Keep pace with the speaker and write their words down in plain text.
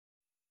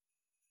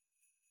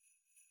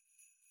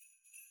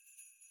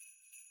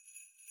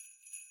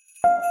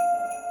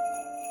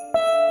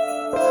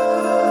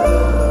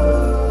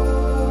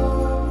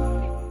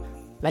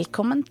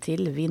Velkommen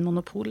til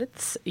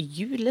Vinmonopolets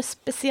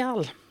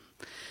julespesial.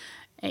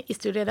 I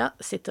studiet da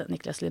sitter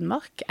Niklas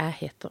Lindmark, jeg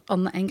heter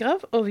Anne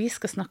Engrav, og vi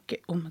skal snakke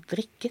om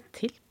drikke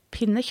til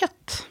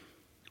pinnekjøtt.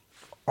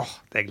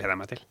 Det gleder jeg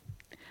meg til.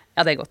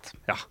 Ja, det er godt.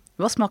 Ja.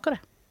 Hva smaker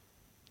det?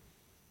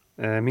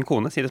 Min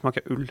kone sier det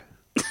smaker ull.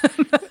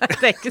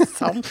 Det er ikke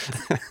sant.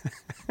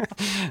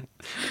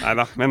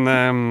 Neida, men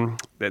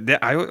det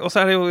er jo, og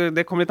så er det jo,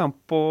 det kommer litt an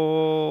på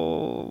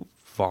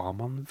hva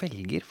man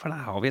velger, for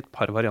der har vi et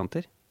par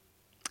varianter.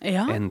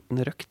 Ja,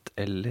 Enten røkt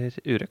eller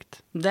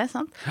urøkt. det er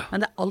sant.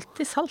 Men det er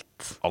alltid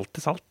salt.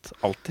 Alltid salt,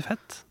 alltid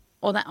fett.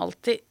 Og det er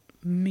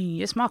alltid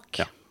mye smak.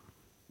 Ja.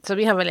 Så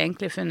vi har vel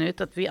egentlig funnet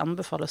ut at vi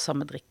anbefaler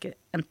samme drikke,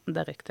 enten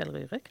det er røkt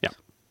eller urøkt. Ja.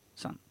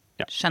 Sånn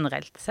Ja.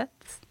 generelt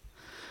sett.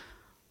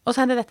 Og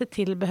så er det dette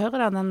tilbehøret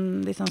da, den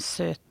litt sånn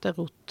søte Ja,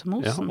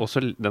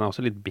 rotmosen. den er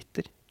også litt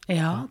bitter,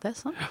 Ja, det er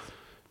sant.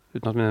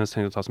 uten at vi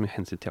trenger å ta så mye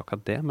hensyn til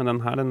akkurat det, men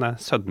den her, den er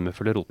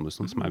sødmefulle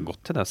rotmusen som er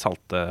godt til det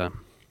salte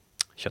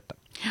kjøttet.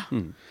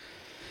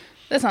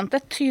 Det er sant,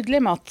 det er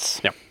tydelig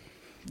mat. Ja.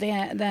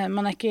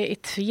 Man er ikke i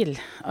tvil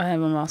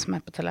om hva som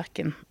er på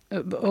tallerken.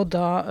 Og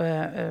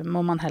da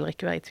må man heller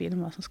ikke være i tvil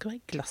om hva som skal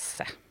være i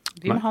glasset.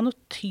 Vi må Nei. ha noe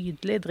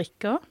tydelig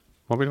drikke også.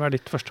 Hva vil være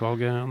ditt første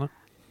valg, Anne?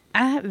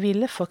 Jeg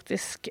ville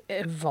faktisk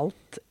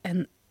valgt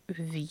en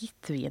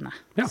hvitvin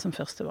Ja. som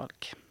første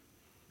valg.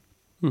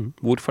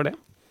 Hvorfor det?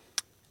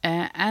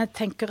 Jeg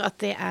tenker at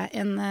det er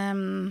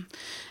en...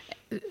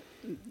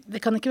 Det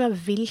kan ikke være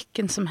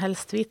hvilken som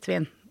helst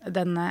hvitvin.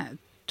 Denne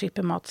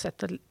type mat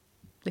setter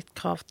litt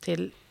krav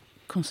til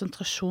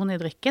konsentrasjon i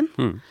drikken.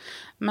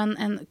 Men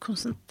en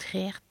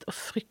konsentrert og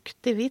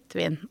fruktig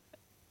hvitvin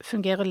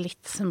fungerer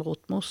litt som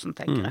rotmosen,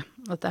 tenker jeg.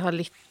 At det har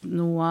litt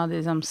noe av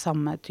liksom,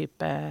 samme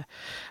type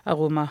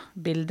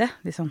aromabilde.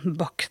 Liksom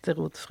bakte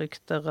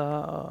rotfrukter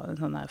og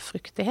en sånn der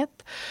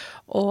fruktighet.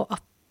 Og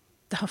at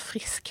det har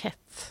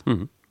friskhet.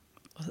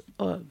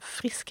 Og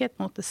friskhet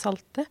mot det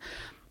salte.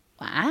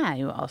 Og jeg er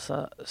jo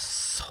altså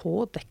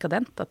så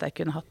dekadent at jeg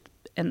kunne hatt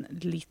en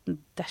liten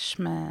dash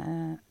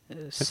med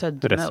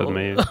sødme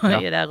Restsødme i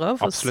ja, der også,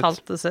 for absolutt.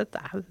 salt og søtt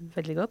er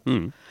veldig godt.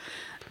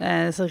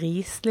 Så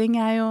Riesling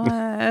er jo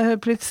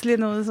plutselig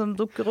noe som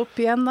dukker opp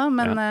igjen da,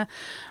 men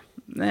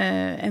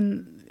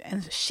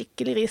en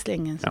skikkelig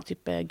Riesling, en sånn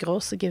type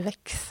gråse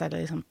geveks,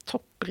 eller liksom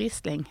topp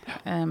Riesling,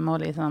 må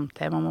liksom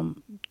til, man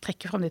må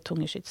trekke frem de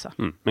tunge skytsa.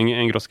 Men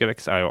en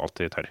grossgeveks er jo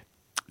alltid tørr.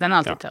 Den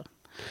er alltid tørr.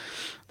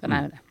 Den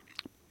er jo det.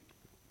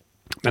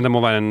 Men det må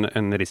være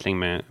en Riesling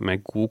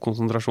med god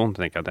konsentrasjon,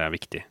 tenker jeg at det er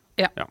viktig.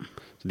 Ja.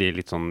 Så de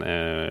litt sånn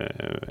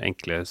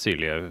enkle,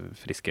 syrlige,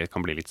 friske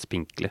kan bli litt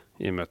spinkle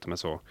i møte med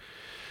så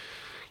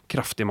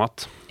kraftig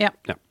mat. Ja,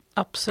 Ja.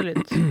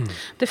 absolutt.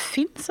 Det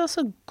finnes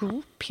altså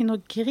god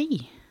pinot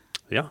gris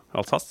Ja,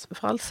 Alsace.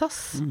 fra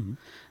Alsace,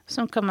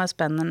 som kan være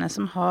spennende,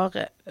 som har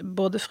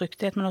både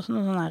fruktighet, men også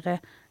noe sånn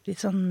her, litt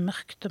sånn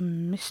mørkt og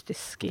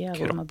mystisk i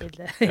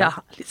aromabildet. Ja,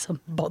 litt sånn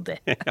body.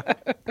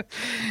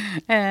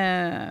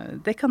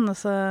 Det kan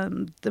også,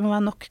 det må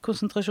være nok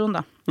konsentrasjon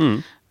da,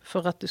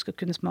 for at du skal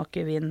kunne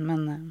smake vin,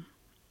 men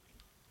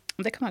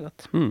det kan være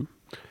godt.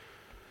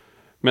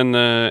 Men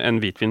en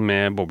hvitvin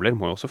med bobler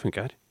må jo også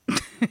funke her.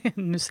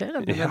 Nå ser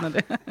jeg det, mener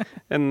du.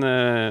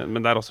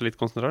 Men det er også litt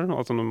konsentrasjon.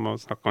 Altså, du må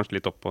snakke kanskje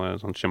litt opp på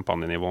sånn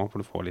champagne-nivå,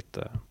 for du får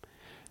litt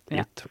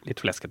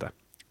fleskete.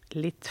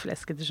 Litt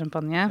fleskete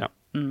champagne. Ja.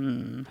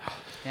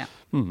 Ja.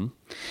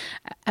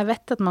 Jeg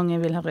vet at mange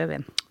vil ha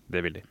rødvin.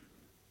 Det vil de.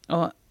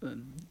 Og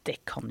det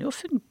kan jo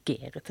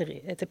fungere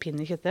til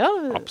pinnekjøtt, ja.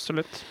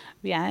 Absolutt.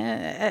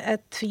 Jeg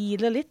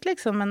tviler litt,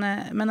 liksom,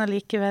 men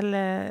allikevel,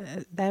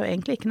 det er jo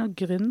egentlig ikke noe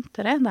grunn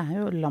til det. Det er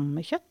jo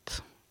lammekjøtt.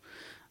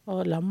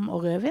 Og lam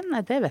og rødvin,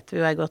 det vet vi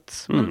jo er godt.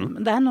 Men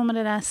det er noe med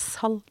det der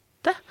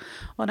salte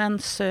og den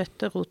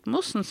søte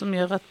rotmosen som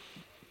gjør at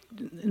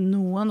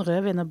noen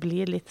rødviner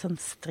blir litt sånn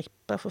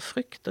strippet for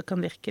frukt og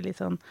kan virke litt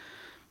sånn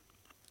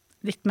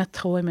litt mer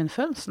tråd i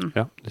munnfølelsen.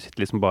 Ja, du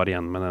sitter liksom bare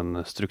igjen med den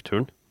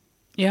strukturen.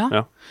 Ja.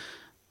 Ja.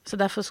 Så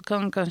derfor så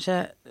kan man kanskje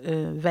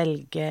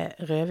velge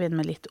rødvin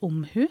med litt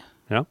omhu.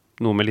 Ja,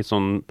 noe med litt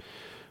sånn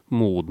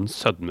moden,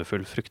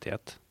 sødmefull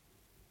fruktighet.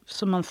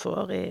 Som man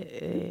får i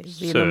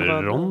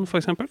Søron, for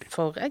eksempel.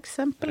 For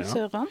eksempel Ja.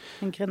 Søron.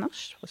 En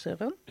grenache fra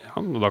Søron. Ja,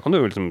 og da kan du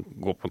jo liksom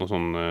gå på noe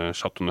sånn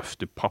Chateau Neuf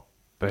du Pape,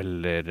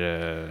 eller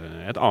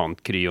et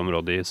annet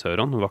kryområde i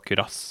Søron,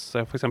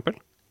 Vacurasse, for eksempel.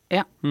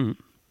 Ja,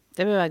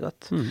 det vil være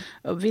godt.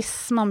 Og hvis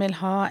man vil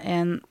ha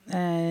en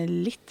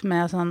litt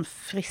mer sånn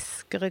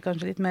friskere,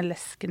 kanskje litt mer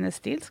leskende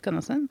stil, så kan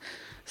også en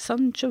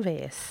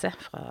Sangiovese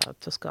fra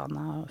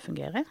Toscana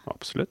fungere.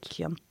 Absolutt.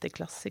 Chianti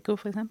Classico,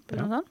 for eksempel.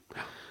 Ja. Noe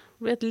sånt.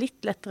 Det blir et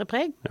litt lettere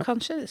preg.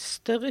 Kanskje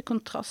større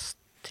kontrast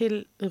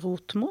til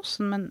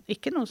rotmosen, men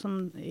ikke noe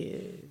som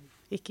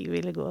ikke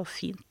ville gå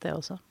fint det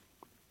også.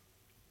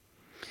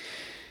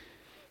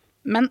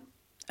 Men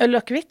øl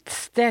og kvitt,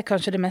 det er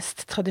kanskje det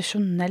mest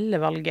tradisjonelle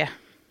valget.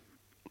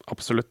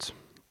 Absolutt.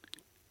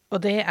 Og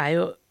det er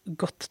jo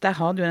godt. Der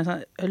har du en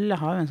sånn,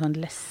 ølet har jo en sånn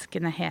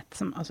leskenhet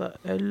som, altså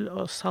øl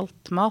og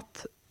salt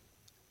mat,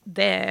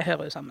 det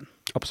hører jo sammen.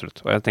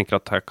 Absolutt. Og jeg tenker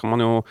at her kan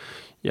man jo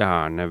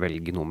gjerne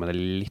velge noe med det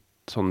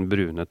litt sånn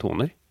brune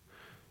toner.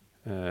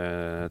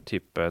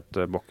 Type et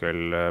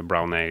bokkel,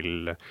 brown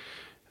ale,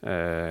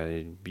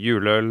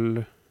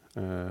 juleøl,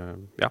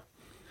 ja.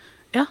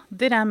 Ja,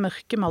 det der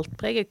mørke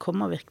maltpreget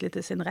kommer virkelig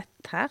til sin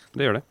rett her.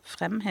 Det gjør det.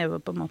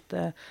 Fremhever på en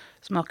måte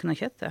smaken av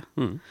kjøttet.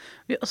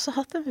 Vi har også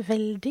hatt en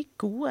veldig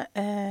god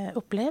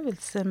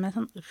opplevelse med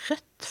sånn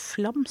rødt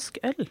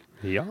flamsk øl.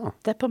 Ja.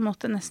 Det på en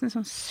måte nesten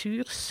sånn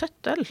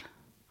sur-søtt øl.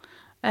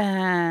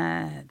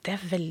 Det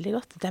veldig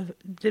godt.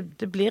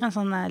 Det blir en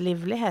sånn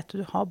livlighet.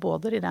 Du har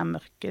både de der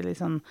mørke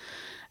liksom,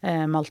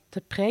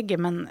 maltepreget,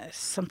 men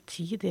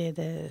samtidig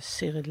det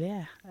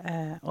syrlige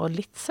og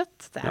litt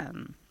søtt.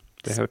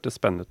 Det hørtes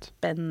spennende ut.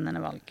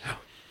 Spennende valg. Ja.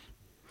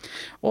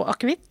 Og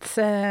akevitt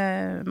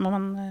må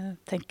man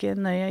tenke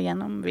nøye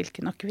gjennom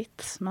hvilken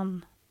akevitt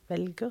man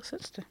velger,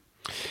 synes du?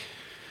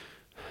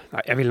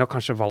 Nei, jeg ville nok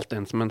kanskje valgt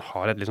en som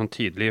har et litt sånn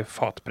tydelig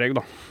fatpreg,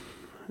 da.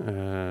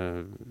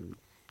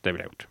 Det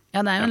ville jeg gjort.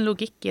 Ja, det er jo en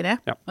logikk i det.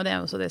 Ja. Og det er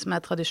også det som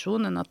er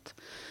tradisjonen, at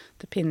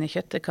til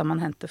pinnekjøttet kan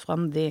man hente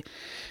fram de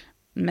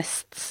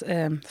mest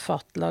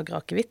fatlagre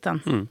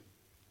akevittene.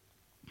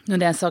 Når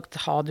det er sagt,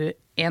 har du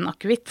en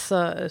akevitt,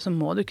 så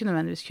må du ikke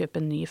nødvendigvis kjøpe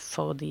en ny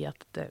fordi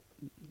at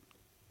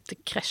det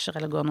krasjer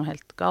eller går noe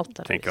helt galt.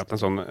 Jeg tenker at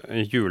en sånn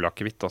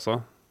juleakevitt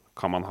også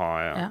kan man ha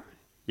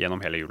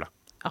gjennom hele jula.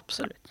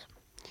 Absolutt.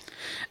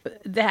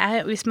 Det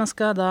hvis man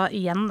skal da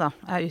igjen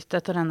er ute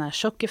etter denne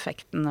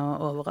sjokkeffekten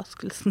og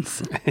overraskelsen,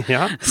 så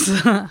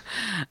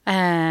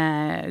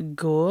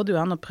går du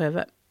an å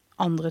prøve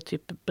andre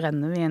typer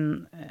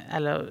brennevin,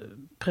 eller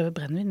prøve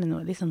brennevin med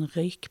noe litt sånn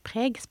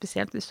røykpreg,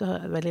 spesielt hvis du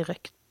har veldig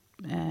røykt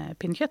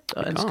pinnekjøtt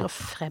og ønsker å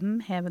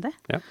fremheve det.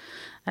 Ja.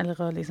 Eller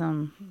å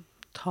liksom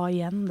ta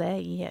igjen det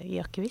i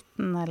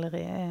akevitten eller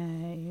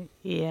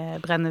i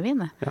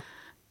brennevinet. Ja.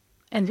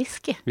 En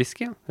whisky.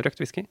 Whisky, ja.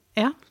 Røkt whisky.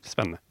 Ja.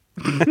 Spennende.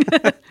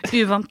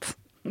 Uvant.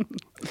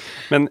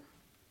 Men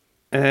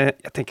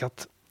jeg tenker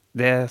at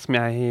det som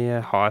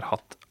jeg har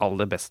hatt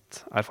aller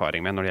best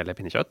erfaring med når det gjelder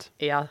pinnekjøtt,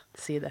 ja,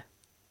 si det.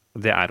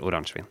 Det er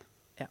oransjevin.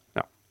 Ja.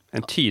 Ja.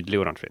 En tydelig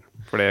oransjevin.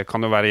 For det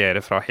kan jo variere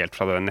helt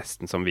fra det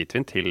nesten som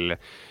hvitvin til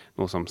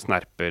noe som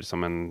snerper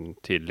som en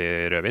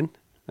tydelig rødvin.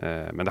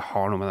 Men det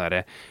har noe med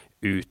det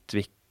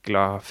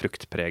utviklet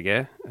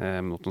fruktpreget,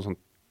 mot noe sånn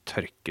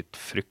tørket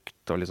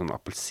frukt og litt sånn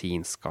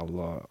appelsinskall.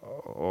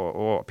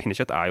 Og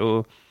pinnekjøtt er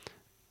jo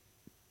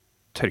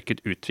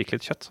tørket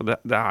utviklet kjøtt, så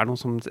det er noe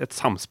som et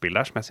samspill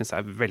der som jeg synes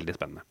er veldig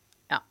spennende.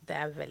 Ja, det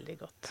er veldig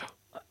godt.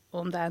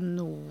 Om det er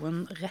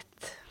noen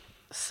rett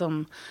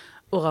som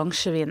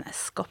oransjevin er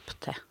skapt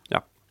til.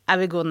 Ja. Jeg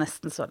vil gå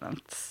nesten så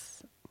langt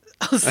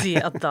og si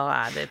at da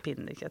er det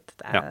pinnekjøtt.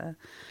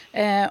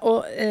 Og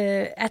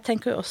jeg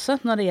tenker jo også,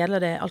 når det gjelder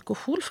det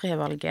alkoholfrie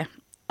valget,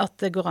 at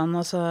det går an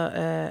å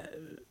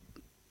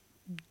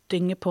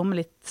dynge på med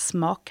litt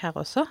smak her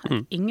også.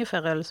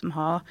 Ingefærøl som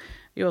har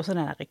jo også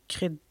den der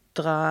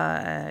krydra,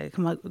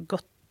 kan være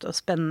godt og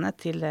spennende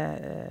til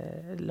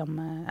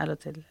lammet, eller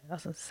til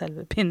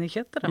selve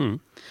pinnekjøttet da.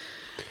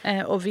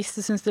 Og hvis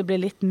du synes det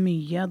blir litt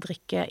mye å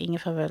drikke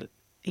ingefærøl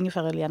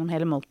gjennom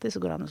hele måltid, så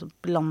går det an å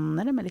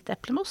blande det med litt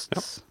eplemost.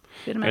 Ja.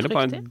 Eller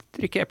bare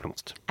drikke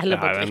eplemost. Eller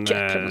bare drikke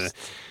eplemost.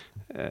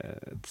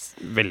 Et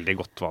veldig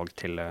godt valg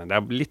til. Det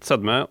er litt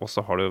sødme, og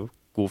så har du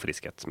god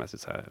friskhet, som jeg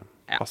synes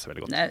passer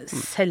veldig godt.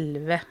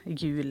 Selve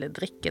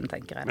juledrikken,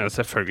 tenker jeg. Men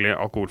selvfølgelig,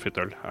 alkoholfritt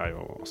øl er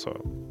jo også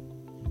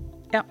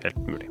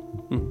helt mulig.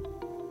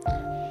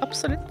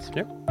 Absolutt.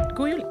 Ja.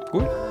 God jul.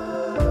 God jul.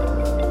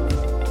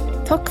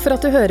 Takk for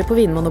at du hører på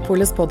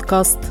Vinmonopolets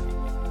podcast.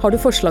 Har du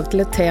forslag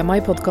til et tema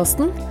i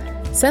podcasten?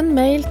 Send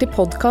mail til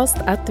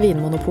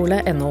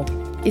podcast@vinmonopolet.no.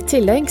 I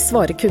tillegg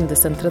svarer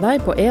kundesenteret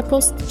deg på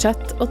e-post,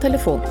 chat og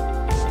telefon.